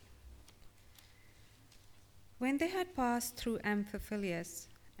When they had passed through Amphipolis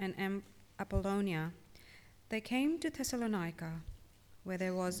and Apollonia, they came to Thessalonica, where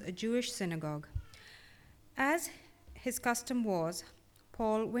there was a Jewish synagogue. As his custom was,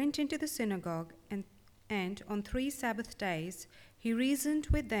 Paul went into the synagogue, and on 3 Sabbath days he reasoned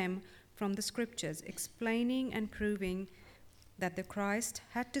with them from the Scriptures, explaining and proving that the Christ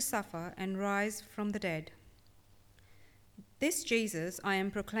had to suffer and rise from the dead. "This Jesus I am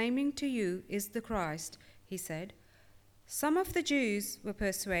proclaiming to you is the Christ," he said. Some of the Jews were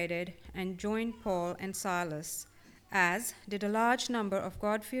persuaded and joined Paul and Silas, as did a large number of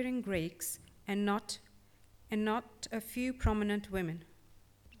God-fearing Greeks and not a few prominent women.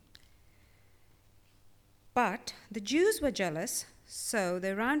 But the Jews were jealous, so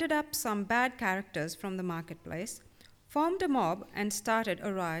they rounded up some bad characters from the marketplace, formed a mob, and started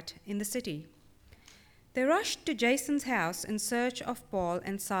a riot in the city. They rushed to Jason's house in search of Paul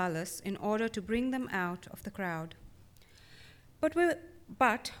and Silas in order to bring them out of the crowd.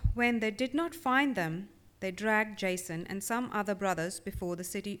 But when they did not find them, they dragged Jason and some other brothers before the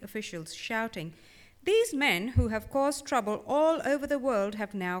city officials, shouting, "These men who have caused trouble all over the world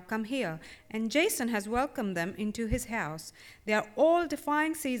have now come here, and Jason has welcomed them into his house. They are all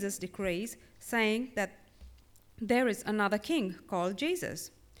defying Caesar's decrees, saying that there is another king called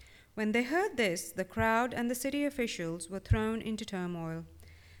Jesus." When they heard this, the crowd and the city officials were thrown into turmoil.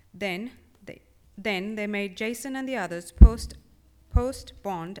 Then they made Jason and the others post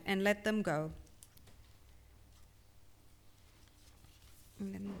bond and let them go.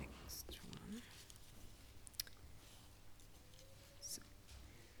 And then next one.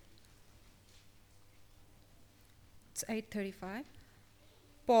 It's 8:35.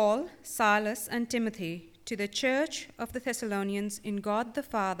 Paul, Silas, and Timothy, to the church of the Thessalonians in God the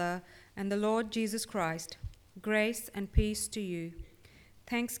Father and the Lord Jesus Christ, grace and peace to you.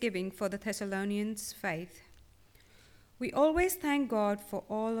 Thanksgiving for the Thessalonians' faith. We always thank God for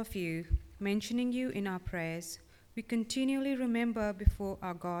all of you, mentioning you in our prayers. We continually remember before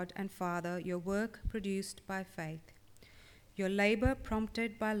our God and Father your work produced by faith, your labor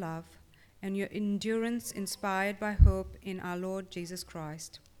prompted by love, and your endurance inspired by hope in our Lord Jesus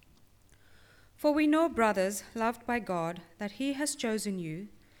Christ. For we know, brothers, loved by God, that he has chosen you,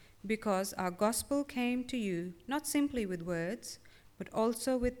 because our gospel came to you not simply with words, but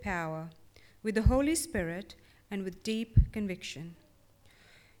also with power, with the Holy Spirit, and with deep conviction.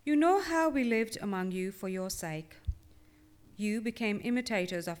 You know how we lived among you for your sake. You became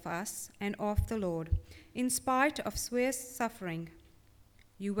imitators of us and of the Lord, in spite of severe suffering.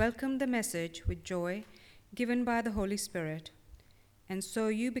 You welcomed the message with joy given by the Holy Spirit, and so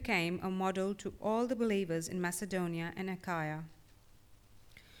you became a model to all the believers in Macedonia and Achaia.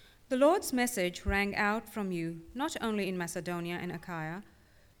 The Lord's message rang out from you, not only in Macedonia and Achaia.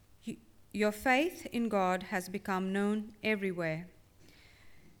 Your faith in God has become known everywhere.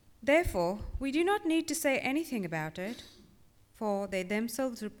 Therefore, we do not need to say anything about it, for they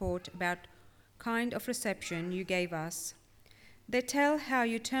themselves report about kind of reception you gave us. They tell how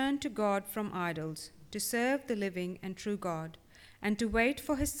you turned to God from idols, to serve the living and true God, and to wait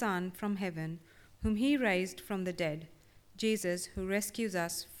for his Son from heaven, whom he raised from the dead, Jesus, who rescues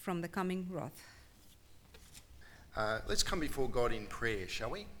us from the coming wrath. Let's come before God in prayer,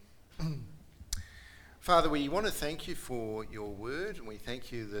 shall we? Father, we want to thank you for your word, and we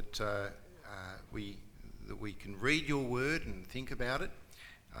thank you that we can read your word and think about it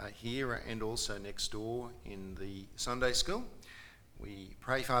here and also next door in the Sunday school. We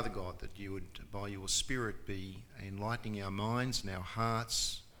pray, Father God, that you would, by your Spirit, be enlightening our minds and our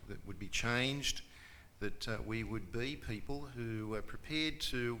hearts, that would be changed, that we would be people who are prepared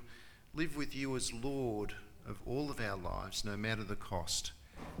to live with you as Lord of all of our lives, no matter the cost.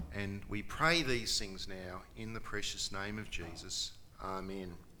 And we pray these things now in the precious name of Jesus.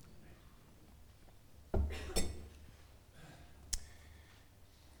 Amen.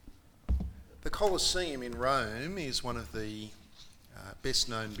 The Colosseum in Rome is one of the best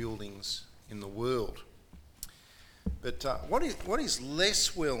known buildings in the world. But what is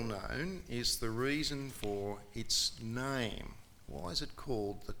less well known is the reason for its name. Why is it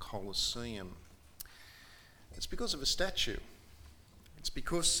called the Colosseum? It's because of a statue. It's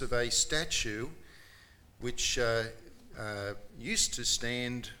because of a statue which used to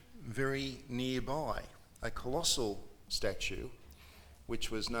stand very nearby, a colossal statue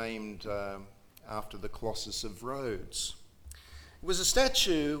which was named after the Colossus of Rhodes. It was a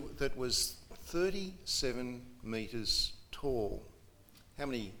statue that was 37 metres tall. How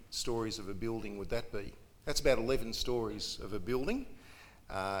many stories of a building would that be? That's about 11 stories of a building.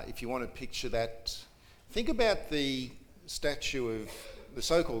 If you want to picture that, think about the statue of the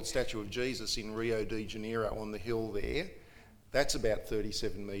so-called statue of Jesus in Rio de Janeiro on the hill there, that's about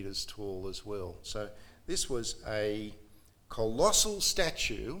 37 metres tall as well. So this was a colossal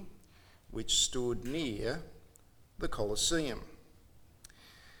statue which stood near the Colosseum.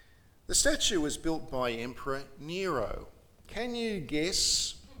 The statue was built by Emperor Nero. Can you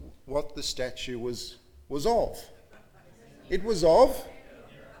guess what the statue was of? It was of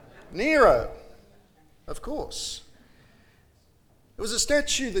Nero, of course. It was a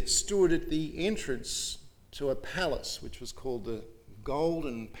statue that stood at the entrance to a palace which was called the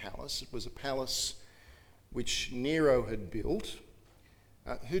Golden Palace. It was a palace which Nero had built.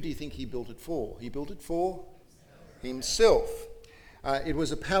 Who do you think he built it for? He built it for himself. It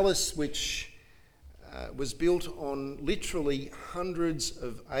was a palace which was built on literally hundreds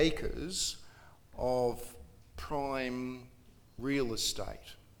of acres of prime real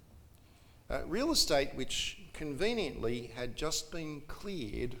estate. Real estate which conveniently had just been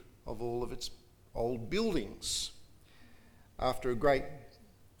cleared of all of its old buildings after a great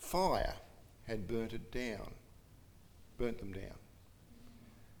fire had burnt them down.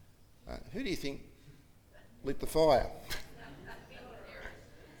 Who do you think lit the fire?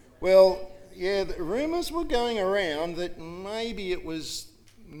 Well, yeah, the rumours were going around that maybe it was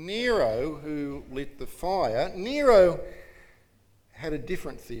Nero who lit the fire. Nero had a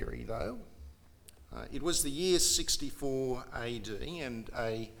different theory, though. It was the year 64 AD, and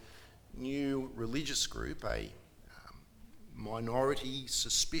a new religious group, a minority,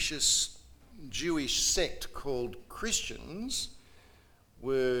 suspicious Jewish sect called Christians,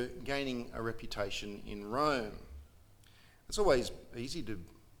 were gaining a reputation in Rome. It's always easy to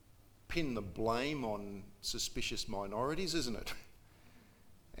pin the blame on suspicious minorities, isn't it?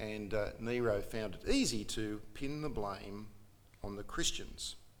 And Nero found it easy to pin the blame on the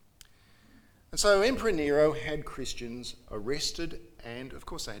Christians. And so Emperor Nero had Christians arrested, and of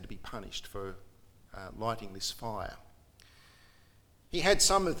course they had to be punished for lighting this fire. He had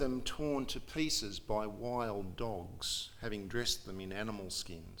some of them torn to pieces by wild dogs, having dressed them in animal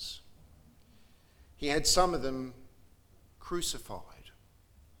skins. He had some of them crucified.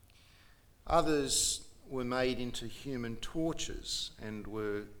 Others were made into human torches and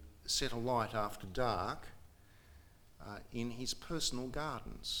were set alight after dark in his personal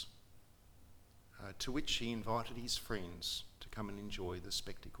gardens, to which he invited his friends to come and enjoy the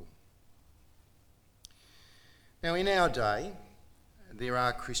spectacle. Now, in our day, there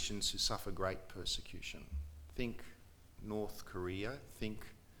are Christians who suffer great persecution. Think North Korea, think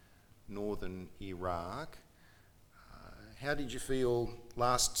northern Iraq. How did you feel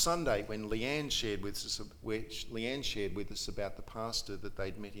last Sunday when Leanne shared with us about the pastor that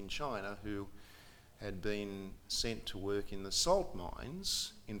they'd met in China who had been sent to work in the salt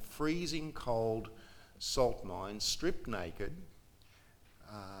mines, in freezing cold salt mines, stripped naked,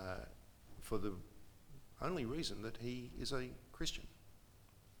 for the only reason that he is a Christian?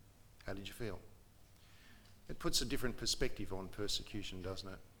 How did you feel? It puts a different perspective on persecution, doesn't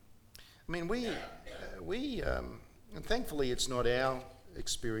it? I mean, and thankfully it's not our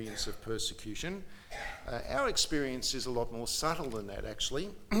experience of persecution. Our experience is a lot more subtle than that, actually.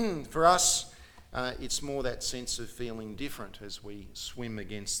 For us, it's more that sense of feeling different as we swim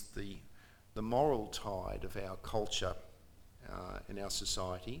against the moral tide of our culture and our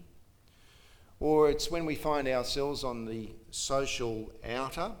society. Or it's when we find ourselves on the social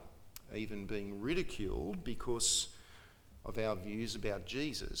outer, even being ridiculed because of our views about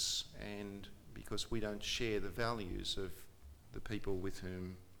Jesus and because we don't share the values of the people with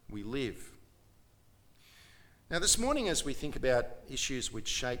whom we live. Now, this morning, as we think about issues which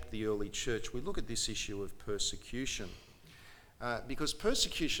shaped the early church, we look at this issue of persecution. Because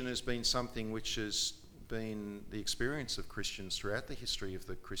persecution has been something which has been the experience of Christians throughout the history of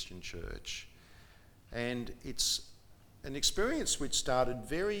the Christian church. And it's an experience which started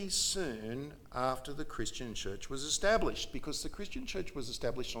very soon after the Christian church was established, because the Christian church was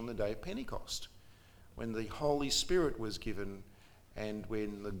established on the day of Pentecost, when the Holy Spirit was given and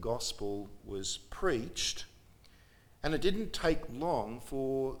when the gospel was preached. And it didn't take long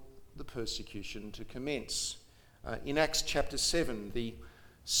for the persecution to commence. In Acts chapter 7, the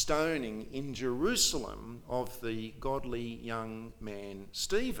stoning in Jerusalem of the godly young man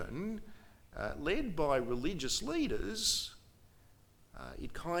Stephen, led by religious leaders,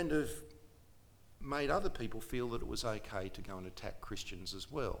 it kind of made other people feel that it was okay to go and attack Christians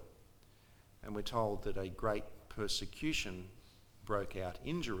as well. And we're told that a great persecution broke out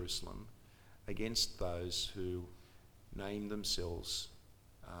in Jerusalem against those who named themselves,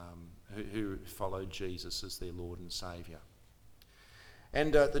 who followed Jesus as their Lord and Saviour.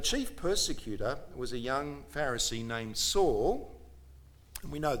 And the chief persecutor was a young Pharisee named Saul,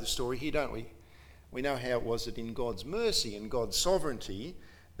 And we know the story here, don't we? We know how it was that in God's mercy and God's sovereignty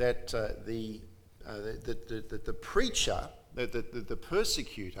that the preacher, the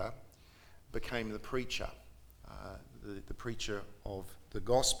persecutor became the preacher, the preacher of the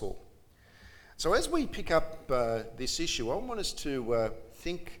gospel. So as we pick up this issue, I want us to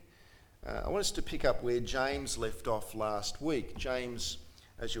pick up where James left off last week. James,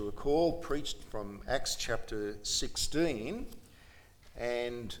 as you recall, preached from Acts chapter 16,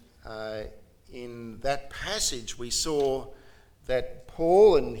 and in that passage we saw that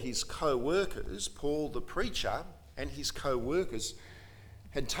Paul and his co-workers, Paul the preacher and his co-workers,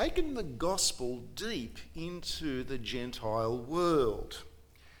 had taken the gospel deep into the Gentile world.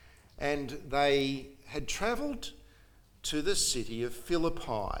 And they had travelled to the city of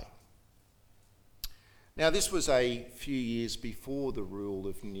Philippi. Now, this was a few years before the rule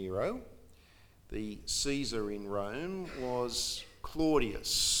of Nero. The Caesar in Rome was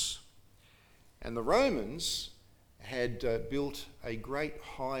Claudius. And the Romans had built a great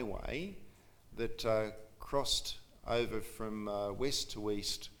highway that crossed over from west to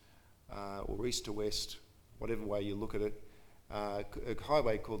east, or east to west, whatever way you look at it, a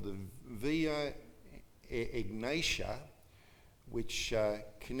highway called the Via Egnatia, which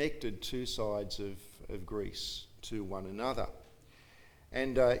connected two sides of Greece to one another.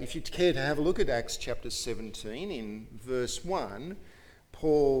 And if you care to have a look at Acts chapter 17, in verse 1,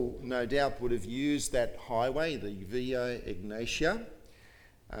 Paul no doubt would have used that highway, the Via Egnatia,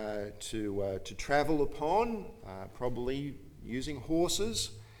 to travel upon, probably using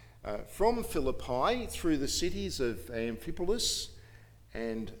horses, from Philippi through the cities of Amphipolis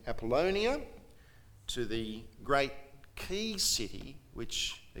and Apollonia to the great key city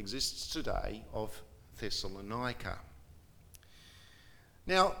which exists today of Thessalonica.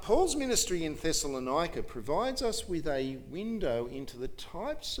 Now, Paul's ministry in Thessalonica provides us with a window into the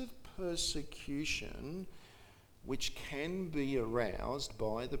types of persecution which can be aroused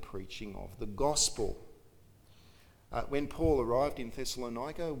by the preaching of the gospel. When Paul arrived in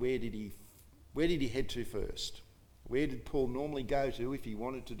Thessalonica, where did he head to first? Where did Paul normally go to if he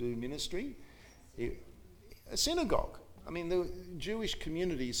wanted to do ministry? A synagogue. I mean, the Jewish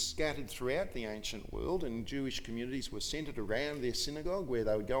communities scattered throughout the ancient world, and Jewish communities were centred around their synagogue, where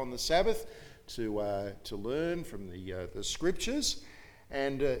they would go on the Sabbath to learn from the scriptures.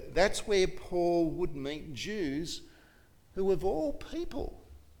 And that's where Paul would meet Jews who, of all people,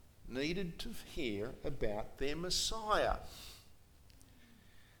 needed to hear about their Messiah.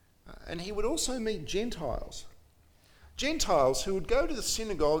 And he would also meet Gentiles who would go to the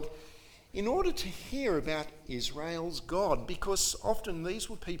synagogue in order to hear about Israel's God, because often these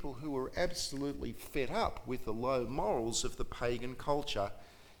were people who were absolutely fed up with the low morals of the pagan culture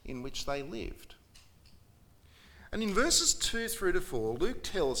in which they lived. And in verses 2 through to 4, Luke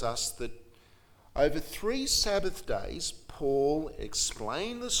tells us that over 3 Sabbath days, Paul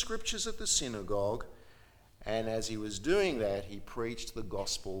explained the scriptures at the synagogue, and as he was doing that, he preached the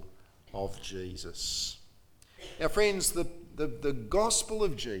gospel of Jesus. Now, friends, the gospel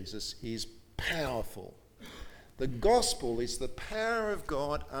of Jesus is powerful. The gospel is the power of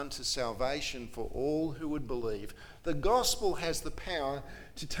God unto salvation for all who would believe. The gospel has the power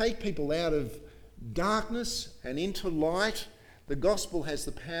to take people out of darkness and into light. The gospel has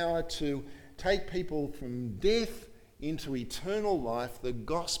the power to take people from death into eternal life. The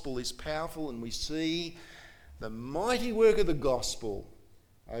gospel is powerful, and we see the mighty work of the gospel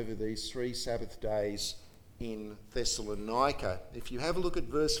over these 3 Sabbath days in Thessalonica. If you have a look at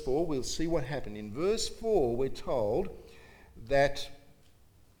verse 4, we'll see what happened. In verse 4, we're told that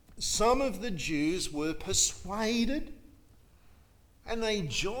some of the Jews were persuaded, and they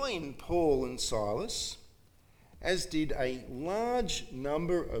joined Paul and Silas, as did a large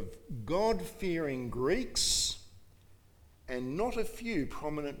number of God-fearing Greeks and not a few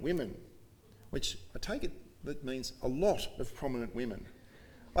prominent women, which I take it that means a lot of prominent women.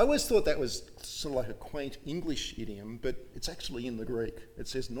 I always thought that was sort of like a quaint English idiom, but it's actually in the Greek. It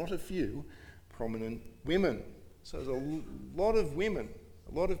says not a few prominent women. So there's a lot of women,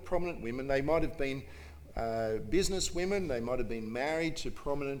 a lot of prominent women. They might have been business women, they might have been married to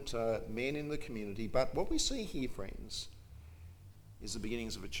prominent men in the community, but what we see here, friends, is the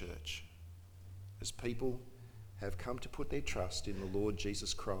beginnings of a church, as people have come to put their trust in the Lord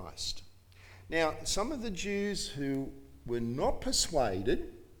Jesus Christ. Now, some of the Jews who were not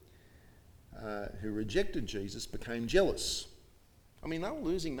persuaded, who rejected Jesus, became jealous. I mean, they were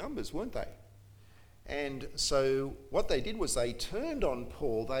losing numbers, weren't they? And so what they did was they turned on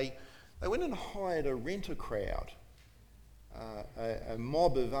Paul. They went and hired a renter crowd, a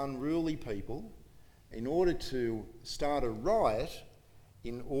mob of unruly people, in order to start a riot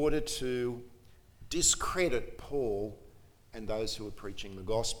in order to discredit Paul and those who were preaching the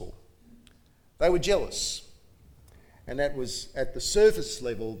gospel. They were jealous, and that was at the surface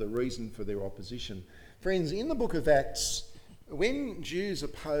level the reason for their opposition. Friends, in the book of Acts, when Jews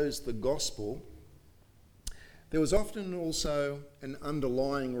opposed the gospel, there was often also an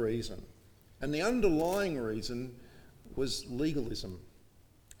underlying reason. And the underlying reason was legalism,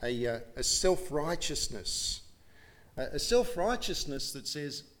 a self-righteousness. A self-righteousness that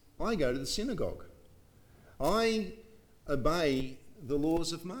says, I go to the synagogue. I obey the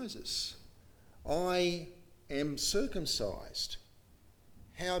laws of Moses. I am circumcised.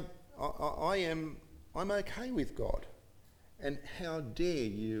 I'm okay with God. And how dare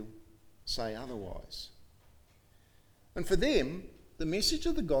you say otherwise? And for them, the message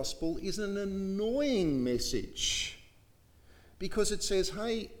of the gospel is an annoying message because it says,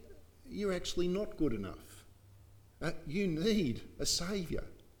 hey, you're actually not good enough. You need a saviour.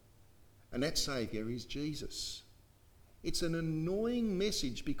 And that saviour is Jesus. It's an annoying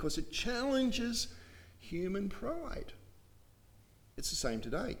message because it challenges human pride. It's the same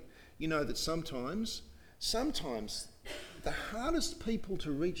today. You know that sometimes the hardest people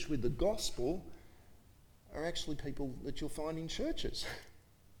to reach with the gospel are actually people that you'll find in churches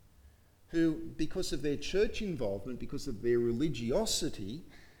who, because of their church involvement, because of their religiosity,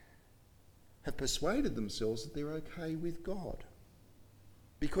 have persuaded themselves that they're okay with God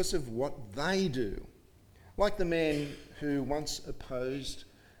because of what they do. Like the man who once opposed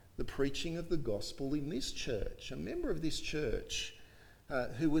the preaching of the gospel in this church, a member of this church,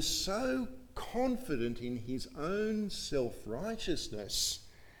 who was so confident in his own self-righteousness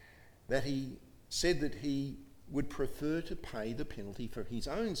that he said that he would prefer to pay the penalty for his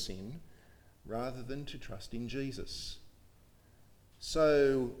own sin rather than to trust in Jesus.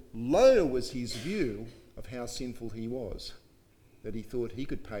 So low was his view of how sinful he was, that he thought he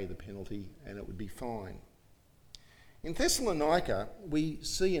could pay the penalty and it would be fine. In Thessalonica, we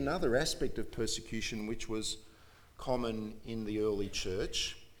see another aspect of persecution which was common in the early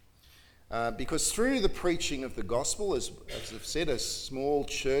church. Because through the preaching of the gospel, as I've said, a small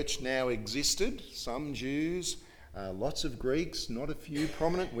church now existed, some Jews, lots of Greeks, not a few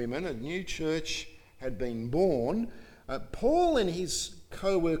prominent women, a new church had been born. Paul and his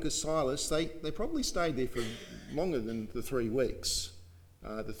co-worker Silas, they probably stayed there for longer than the 3 weeks,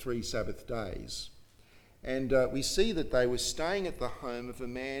 the 3 Sabbath days. And we see that they were staying at the home of a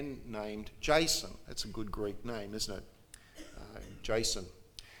man named Jason. That's a good Greek name, isn't it? Jason.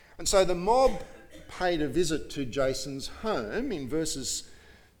 And so the mob paid a visit to Jason's home in verses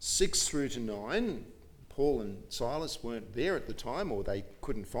 6 through to 9. Paul and Silas weren't there at the time, or they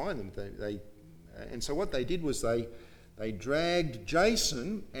couldn't find them. And so what they did was they dragged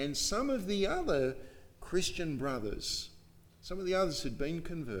Jason and some of the other Christian brothers, some of the others who'd been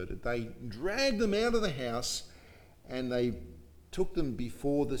converted, they dragged them out of the house and they took them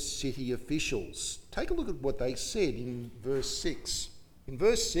before the city officials. Take a look at what they said in verse 6. In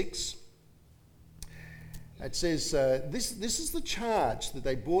verse 6, it says, this is the charge that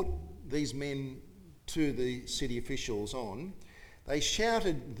they brought these men to the city officials on. They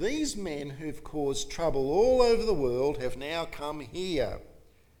shouted, "These men who've caused trouble all over the world have now come here.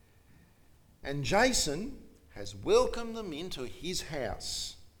 And Jason has welcomed them into his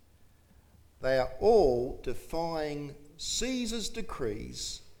house. They are all defying Caesar's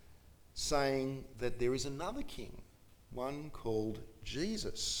decrees, saying that there is another king, one called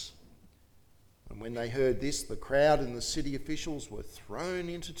Jesus." And when they heard this, the crowd and the city officials were thrown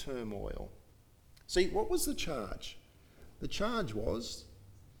into turmoil. See, what was the charge? The charge was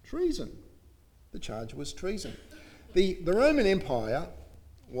treason. The charge was treason. The Roman Empire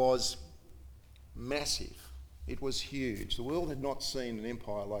was massive. It was huge. The world had not seen an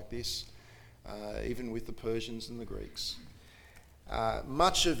empire like this, even with the Persians and the Greeks.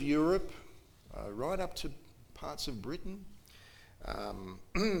 Much of Europe, right up to parts of Britain,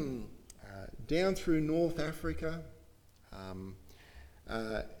 down through North Africa,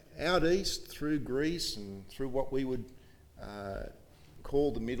 out east through Greece and through what we would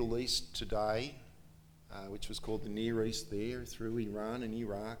call the Middle East today, which was called the Near East there, through Iran and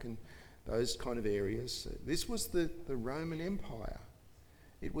Iraq and those kind of areas. This was the Roman Empire.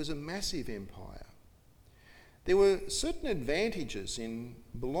 It was a massive empire. There were certain advantages in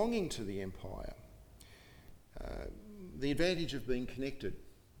belonging to the empire. The advantage of being connected.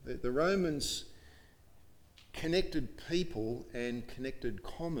 The Romans connected people and connected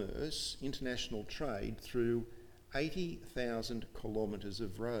commerce, international trade, through 80,000 kilometres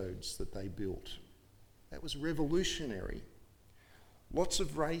of roads that they built. That was revolutionary. Lots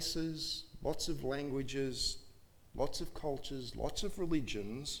of races, lots of languages, lots of cultures, lots of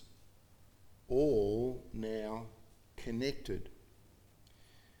religions, all now connected.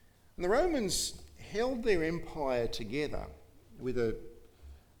 And the Romans held their empire together with a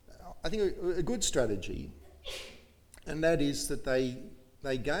good strategy, and that is that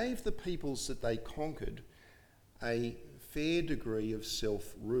they gave the peoples that they conquered a fair degree of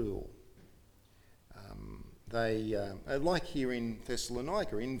self-rule. Like here in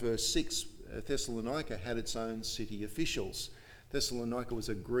Thessalonica, in verse 6, Thessalonica had its own city officials. Thessalonica was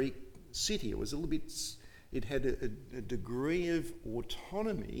a Greek city. It had a degree of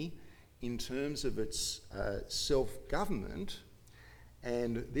autonomy in terms of its self-government,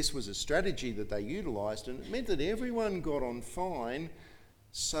 and this was a strategy that they utilised, and it meant that everyone got on fine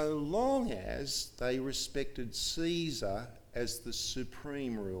so long as they respected Caesar as the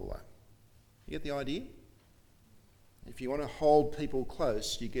supreme ruler. You get the idea? If you want to hold people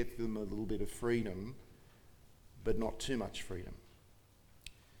close, you give them a little bit of freedom, but not too much freedom.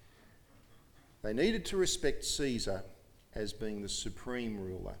 They needed to respect Caesar as being the supreme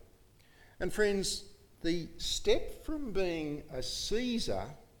ruler. And friends, the step from being a Caesar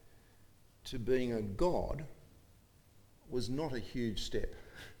to being a god was not a huge step.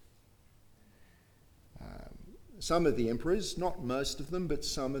 Some of the emperors, not most of them, but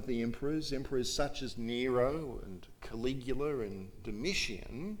some of the emperors such as Nero and Caligula and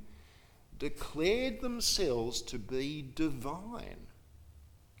Domitian, declared themselves to be divine.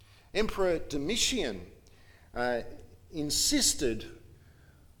 Emperor Domitian insisted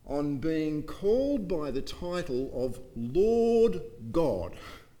on being called by the title of Lord God,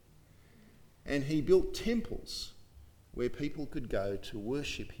 and he built temples where people could go to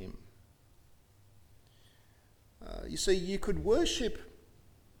worship him. You see, you could worship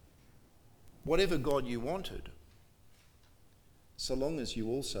whatever God you wanted, so long as you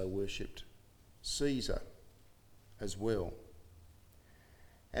also worshipped Caesar as well.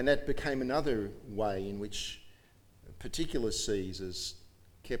 And that became another way in which particular Caesars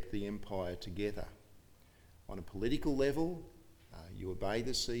kept the empire together. On a political level, you obey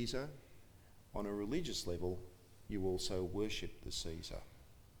the Caesar. On a religious level, you also worship the Caesar.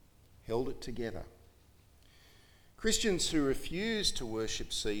 Held it together. Christians who refused to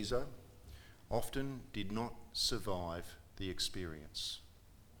worship Caesar often did not survive the experience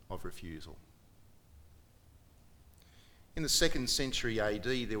of refusal. In the 2nd century AD,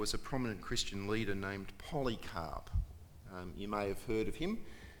 there was a prominent Christian leader named Polycarp. You may have heard of him.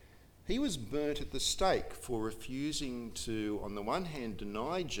 He was burnt at the stake for refusing to, on the one hand,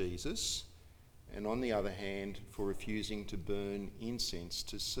 deny Jesus, and on the other hand, for refusing to burn incense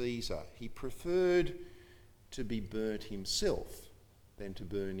to Caesar. He preferred to be burnt himself than to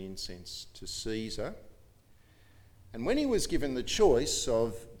burn incense to Caesar. And when he was given the choice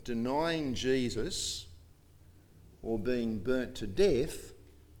of denying Jesus or being burnt to death,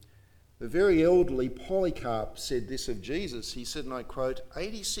 the very elderly Polycarp said this of Jesus. He said, and I quote,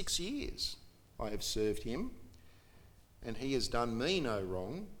 86 years I have served him, and he has done me no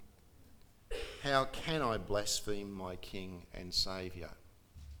wrong. How can I blaspheme my King and Saviour?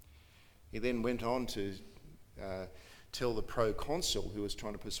 He then went on to tell the proconsul who was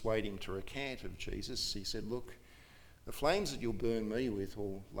trying to persuade him to recant of Jesus, he said, look, the flames that you'll burn me with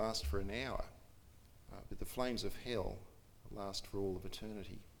will last for an hour, but the flames of hell will last for all of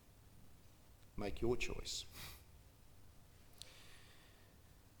eternity. Make your choice.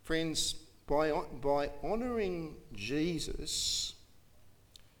 Friends, by honouring Jesus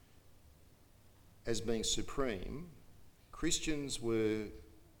as being supreme, Christians were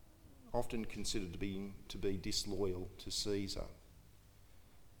often considered to be disloyal to Caesar.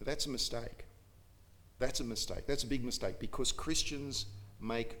 But that's a mistake. That's a mistake. That's a big mistake, because Christians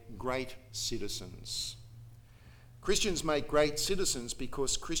make great citizens. Christians make great citizens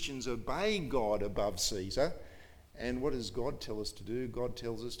because Christians obey God above Caesar. And what does God tell us to do? God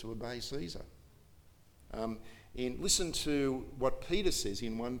tells us to obey Caesar. Listen to what Peter says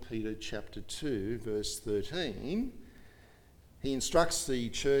in 1 Peter chapter 2, verse 13. He instructs the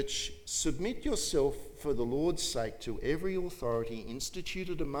church, submit yourself for the Lord's sake to every authority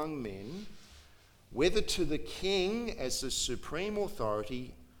instituted among men, whether to the king as the supreme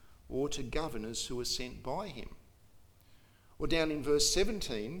authority or to governors who are sent by him. Or down in verse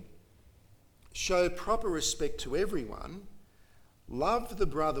 17, show proper respect to everyone, love the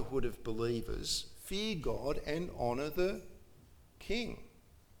brotherhood of believers, fear God and honour the king.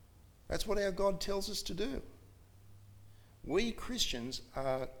 That's what our God tells us to do. We Christians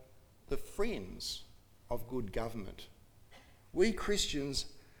are the friends of good government. We Christians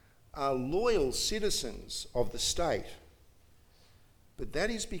are loyal citizens of the state. But that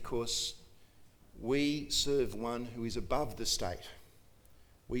is because we serve one who is above the state.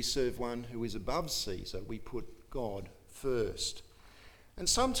 We serve one who is above Caesar. We put God first. And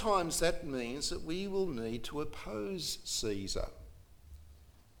sometimes that means that we will need to oppose Caesar.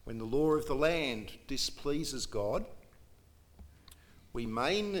 When the law of the land displeases God, we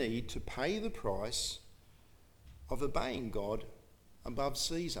may need to pay the price of obeying God above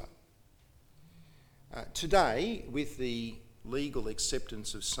Caesar. Today, with the legal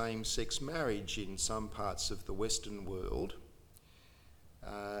acceptance of same-sex marriage in some parts of the Western world,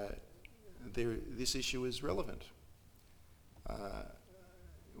 this issue is relevant.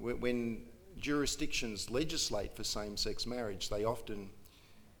 When jurisdictions legislate for same-sex marriage, they often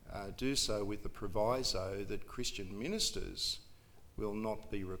do so with the proviso that Christian ministers will not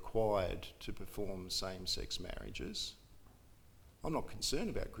be required to perform same-sex marriages. I'm not concerned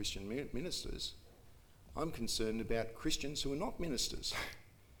about Christian ministers. I'm concerned about Christians who are not ministers.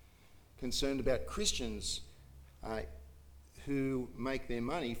 Concerned about Christians who make their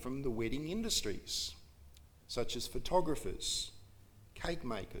money from the wedding industries, such as photographers, cake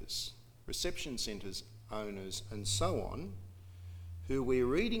makers, reception centres owners and so on, who we're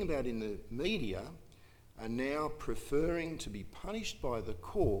reading about in the media are now preferring to be punished by the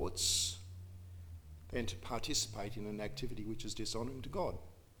courts than to participate in an activity which is dishonouring to God.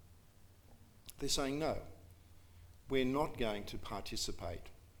 They're saying, no, we're not going to participate.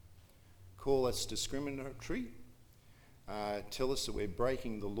 Call us discriminatory, tell us that we're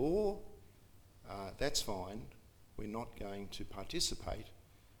breaking the law, that's fine. We're not going to participate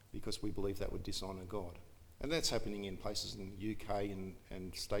because we believe that would dishonour God. And that's happening in places in the UK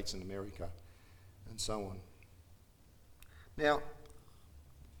and states in America and so on. Now,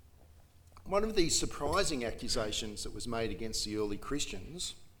 one of the surprising accusations that was made against the early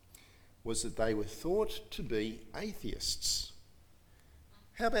Christians was that they were thought to be atheists.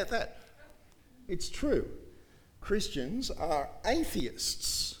 How about that? It's true. Christians are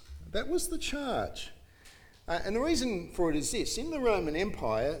atheists. That was the charge. And the reason for it is this. In the Roman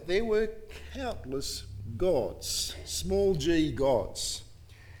Empire, there were countless gods, small g gods.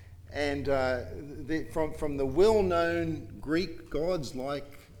 And from the well-known Greek gods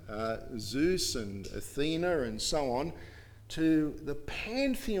like Zeus and Athena and so on, to the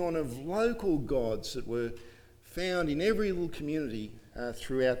pantheon of local gods that were found in every little community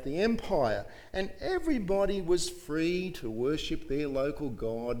throughout the empire. And everybody was free to worship their local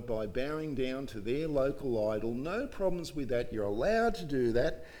god by bowing down to their local idol. No problems with that. You're allowed to do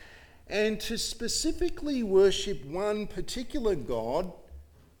that. And to specifically worship one particular god,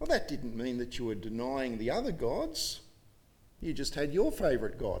 well, that didn't mean that you were denying the other gods. You just had your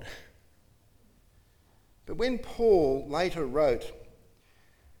favourite god. But when Paul later wrote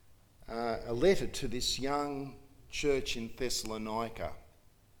a letter to this young church in Thessalonica,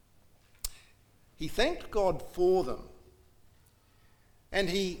 he thanked God for them. And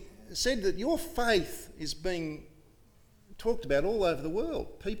he said that your faith is being talked about all over the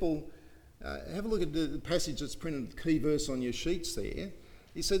world. People, have a look at the passage that's printed, the key verse on your sheets there.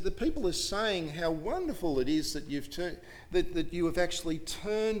 He said that people are saying how wonderful it is that that you have actually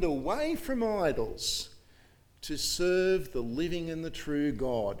turned away from idols to serve the living and the true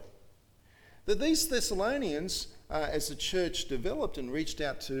God. That these Thessalonians, as the church developed and reached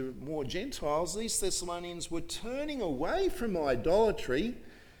out to more Gentiles, these Thessalonians were turning away from idolatry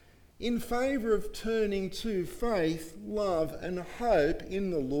in favour of turning to faith, love and hope in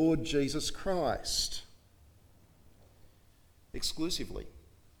the Lord Jesus Christ. Exclusively.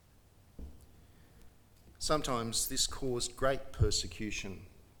 Sometimes this caused great persecution.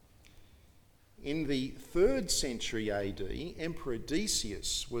 In the 3rd century AD, Emperor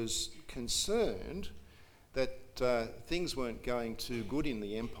Decius was concerned that things weren't going too good in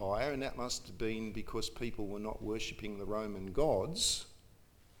the empire, and that must have been because people were not worshipping the Roman gods.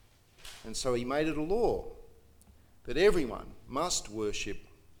 And so he made it a law that everyone must worship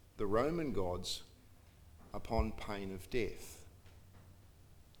the Roman gods upon pain of death.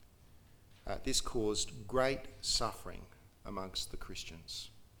 This caused great suffering amongst the Christians.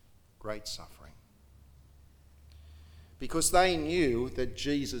 Great suffering. Because they knew that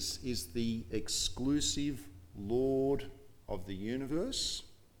Jesus is the exclusive Lord of the universe,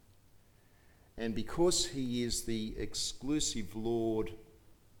 and because he is the exclusive Lord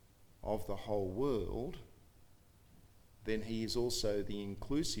of the whole world, then he is also the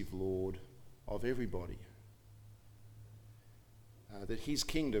inclusive Lord of everybody. That his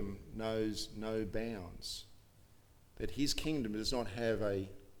kingdom knows no bounds. That his kingdom does not have a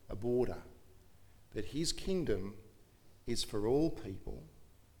border. That his kingdom is for all people,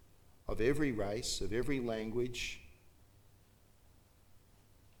 of every race, of every language,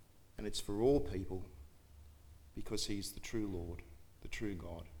 and it's for all people, because he's the true Lord, the true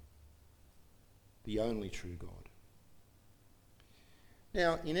God, the only true God.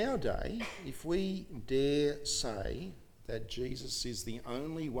 Now, in our day, if we dare say that Jesus is the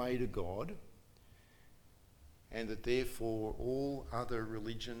only way to God, and that therefore all other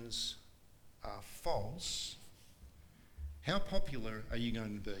religions are false, how popular are you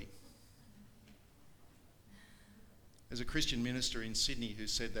going to be? There's a Christian minister in Sydney who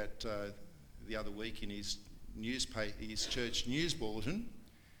said that the other week in his church news bulletin,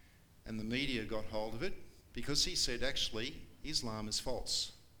 and the media got hold of it because he said actually Islam is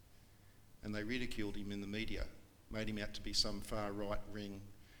false, and they ridiculed him in the media, made him out to be some far right-wing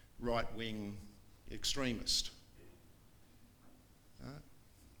extremist.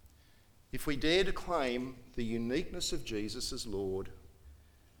 If we dare to claim the uniqueness of Jesus as Lord,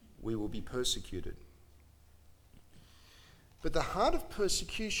 we will be persecuted. But the heart of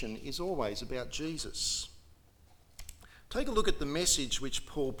persecution is always about Jesus. Take a look at the message which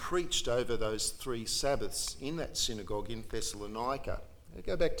Paul preached over those 3 Sabbaths in that synagogue in Thessalonica.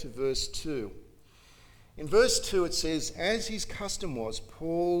 Go back to verse 2. In verse 2 it says, "As his custom was,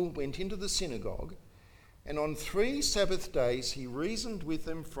 Paul went into the synagogue, and on 3 Sabbath days he reasoned with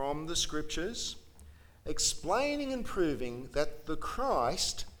them from the Scriptures, explaining and proving that the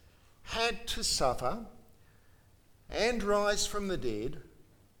Christ had to suffer and rise from the dead,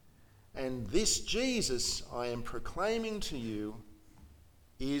 and this Jesus I am proclaiming to you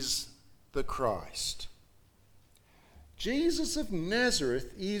is the Christ." Jesus of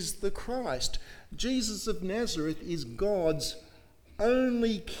Nazareth is the Christ. Jesus of Nazareth is God's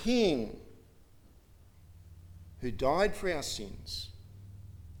only King, who died for our sins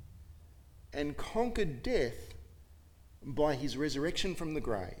and conquered death by his resurrection from the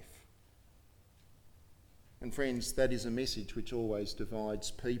grave. And friends, that is a message which always divides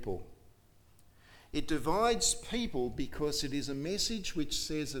people. It divides people because it is a message which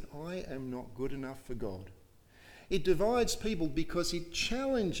says that I am not good enough for God. It divides people because it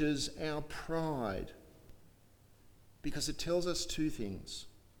challenges our pride, because it tells us 2 things.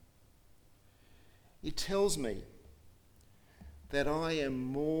 It tells me that I am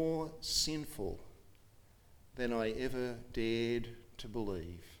more sinful than I ever dared to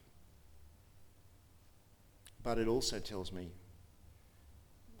believe. But it also tells me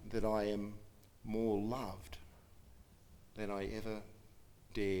that I am more loved than I ever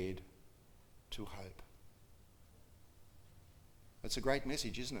dared to hope. That's a great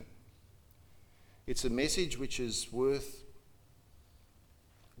message, isn't it? It's a message which is worth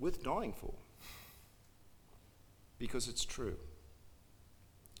dying for, because it's true.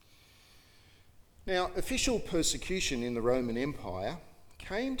 Now, official persecution in the Roman Empire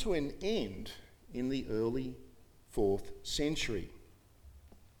came to an end in the early 4th century.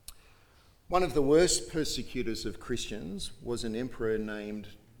 One of the worst persecutors of Christians was an emperor named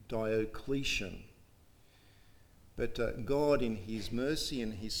Diocletian. But God, in his mercy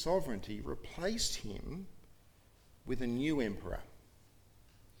and his sovereignty, replaced him with a new emperor,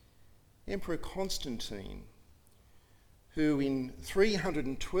 Emperor Constantine, who in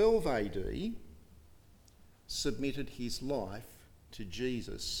 312 AD submitted his life to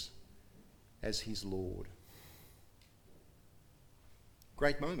Jesus as his Lord.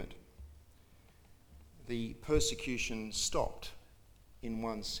 Great moment. The persecution stopped in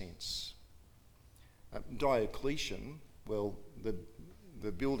one sense. Diocletian, well,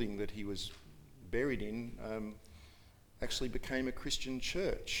 the building that he was buried in actually became a Christian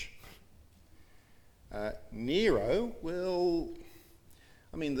church. Nero, well,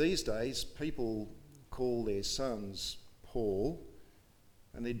 I mean, these days people call their sons Paul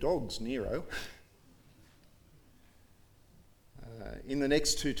and their dogs Nero. In the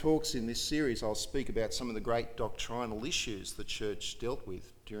next 2 talks in this series, I'll speak about some of the great doctrinal issues the church dealt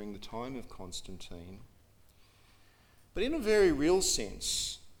with during the time of Constantine. But in a very real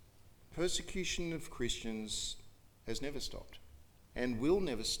sense, persecution of Christians has never stopped and will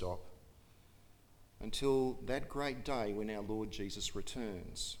never stop until that great day when our Lord Jesus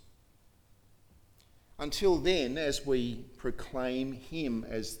returns. Until then, as we proclaim him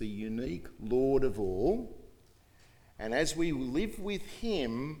as the unique Lord of all, and as we live with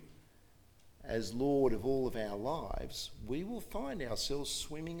him as Lord of all of our lives, we will find ourselves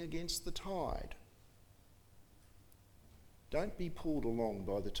swimming against the tide. Don't be pulled along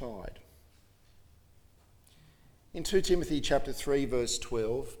by the tide. In 2 Timothy chapter 3, verse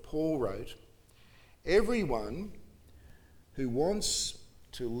 12, Paul wrote, "Everyone who wants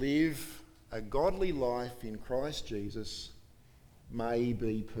to live a godly life in Christ Jesus may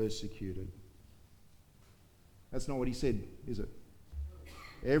be persecuted." That's not what he said, is it?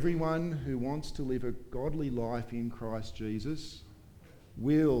 Everyone who wants to live a godly life in Christ Jesus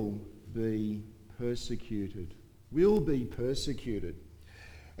will be persecuted. Will be persecuted.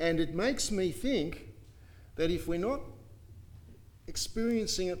 And it makes me think that if we're not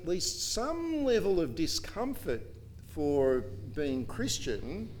experiencing at least some level of discomfort for being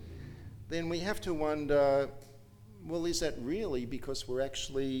Christian, then we have to wonder, well, is that really because we're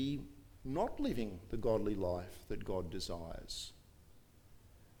actually not living the godly life that God desires?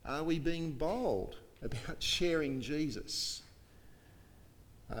 Are we being bold about sharing Jesus?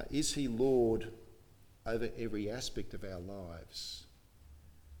 Is he Lord over every aspect of our lives?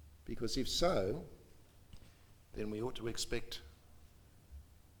 Because if so, then we ought to expect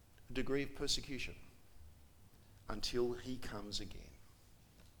a degree of persecution until he comes again.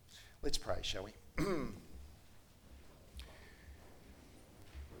 Let's pray, shall we?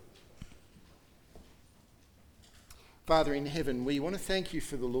 Father in heaven, we want to thank you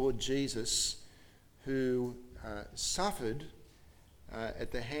for the Lord Jesus who suffered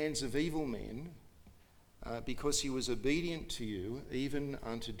at the hands of evil men because he was obedient to you even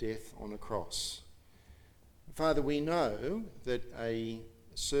unto death on a cross. Father, we know that a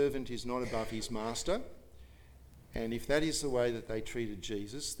servant is not above his master, and if that is the way that they treated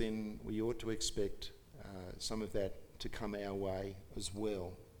Jesus, then we ought to expect some of that to come our way as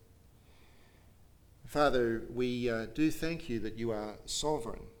well. Father, we do thank you that you are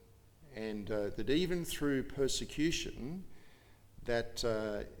sovereign, and that even through persecution, that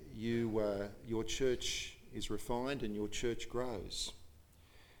your church is refined and your church grows.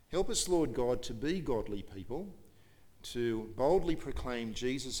 Help us, Lord God, to be godly people, to boldly proclaim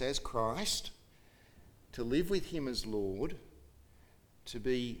Jesus as Christ, to live with him as Lord, to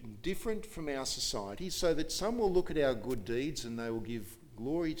be different from our society so that some will look at our good deeds and they will give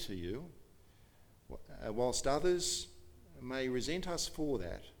glory to you, whilst others may resent us for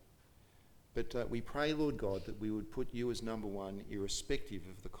that. But we pray, Lord God, that we would put you as number one, irrespective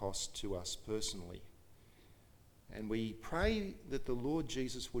of the cost to us personally. And we pray that the Lord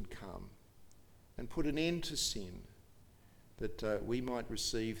Jesus would come and put an end to sin, that we might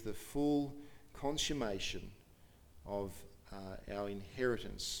receive the full consummation of our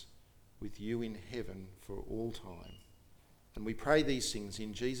inheritance with you in heaven for all time. And we pray these things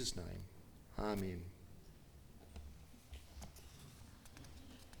in Jesus' name. Amen.